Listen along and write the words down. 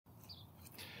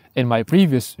In my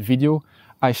previous video,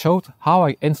 I showed how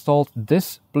I installed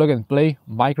this plug-and-play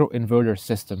microinverter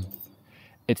system.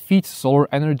 It feeds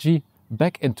solar energy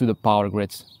back into the power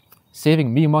grid,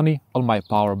 saving me money on my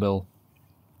power bill.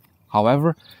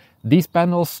 However, these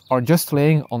panels are just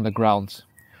laying on the ground,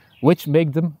 which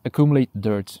make them accumulate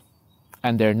dirt,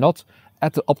 and they're not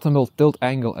at the optimal tilt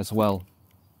angle as well.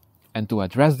 And to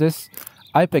address this,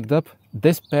 I picked up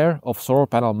this pair of solar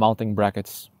panel mounting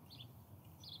brackets.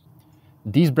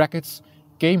 These brackets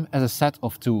came as a set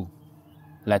of 2.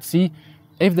 Let's see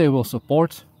if they will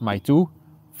support my 2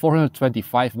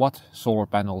 425 watt solar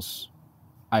panels.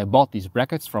 I bought these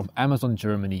brackets from Amazon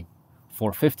Germany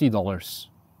for $50.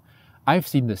 I've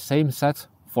seen the same set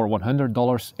for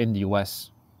 $100 in the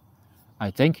US. I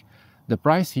think the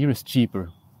price here is cheaper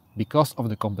because of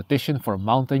the competition for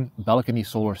mounting balcony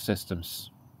solar systems.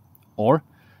 Or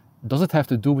does it have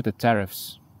to do with the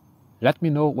tariffs? Let me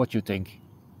know what you think.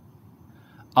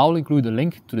 I'll include a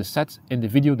link to the set in the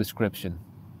video description.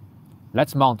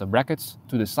 Let's mount the brackets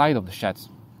to the side of the shed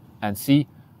and see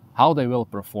how they will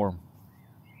perform.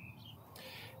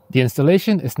 The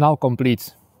installation is now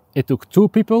complete. It took 2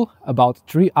 people about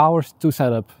 3 hours to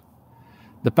set up.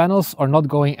 The panels are not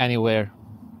going anywhere.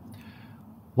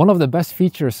 One of the best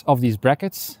features of these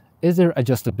brackets is their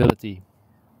adjustability,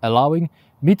 allowing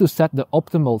me to set the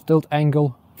optimal tilt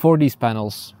angle for these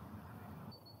panels.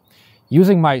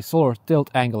 Using my solar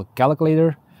tilt angle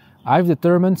calculator, I've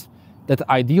determined that the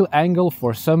ideal angle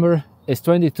for summer is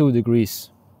 22 degrees.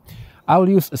 I'll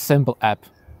use a simple app,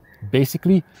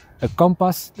 basically a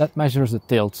compass that measures the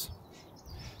tilt,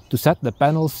 to set the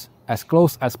panels as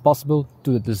close as possible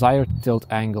to the desired tilt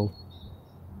angle.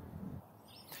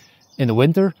 In the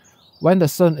winter, when the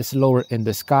sun is lower in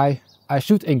the sky, I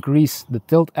should increase the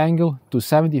tilt angle to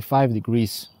 75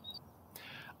 degrees.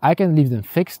 I can leave them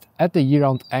fixed at the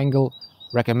year-round angle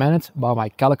recommended by my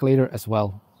calculator as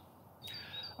well.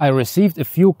 I received a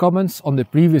few comments on the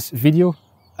previous video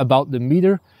about the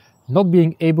meter not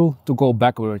being able to go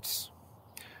backwards.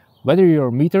 Whether your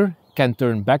meter can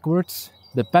turn backwards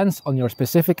depends on your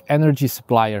specific energy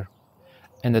supplier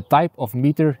and the type of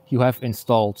meter you have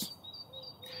installed.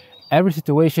 Every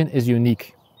situation is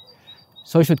unique,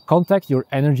 so you should contact your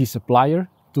energy supplier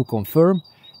to confirm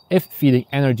if feeding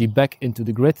energy back into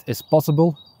the grid is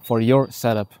possible for your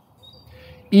setup.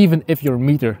 Even if your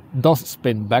meter does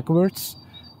spin backwards,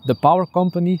 the power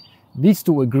company needs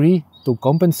to agree to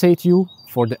compensate you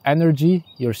for the energy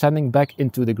you're sending back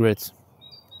into the grid.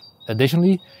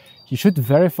 Additionally, you should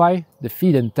verify the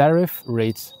feed-in tariff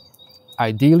rate.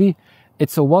 Ideally,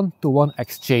 it's a 1-to-1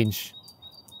 exchange,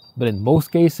 but in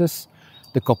most cases,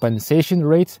 the compensation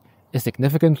rate is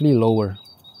significantly lower.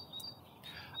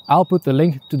 I'll put the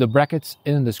link to the brackets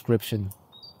in the description.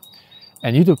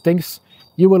 And YouTube thinks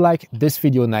you will like this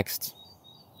video next.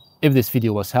 If this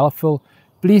video was helpful,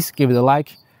 please give it a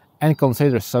like and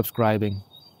consider subscribing.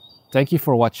 Thank you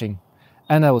for watching,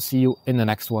 and I will see you in the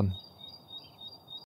next one.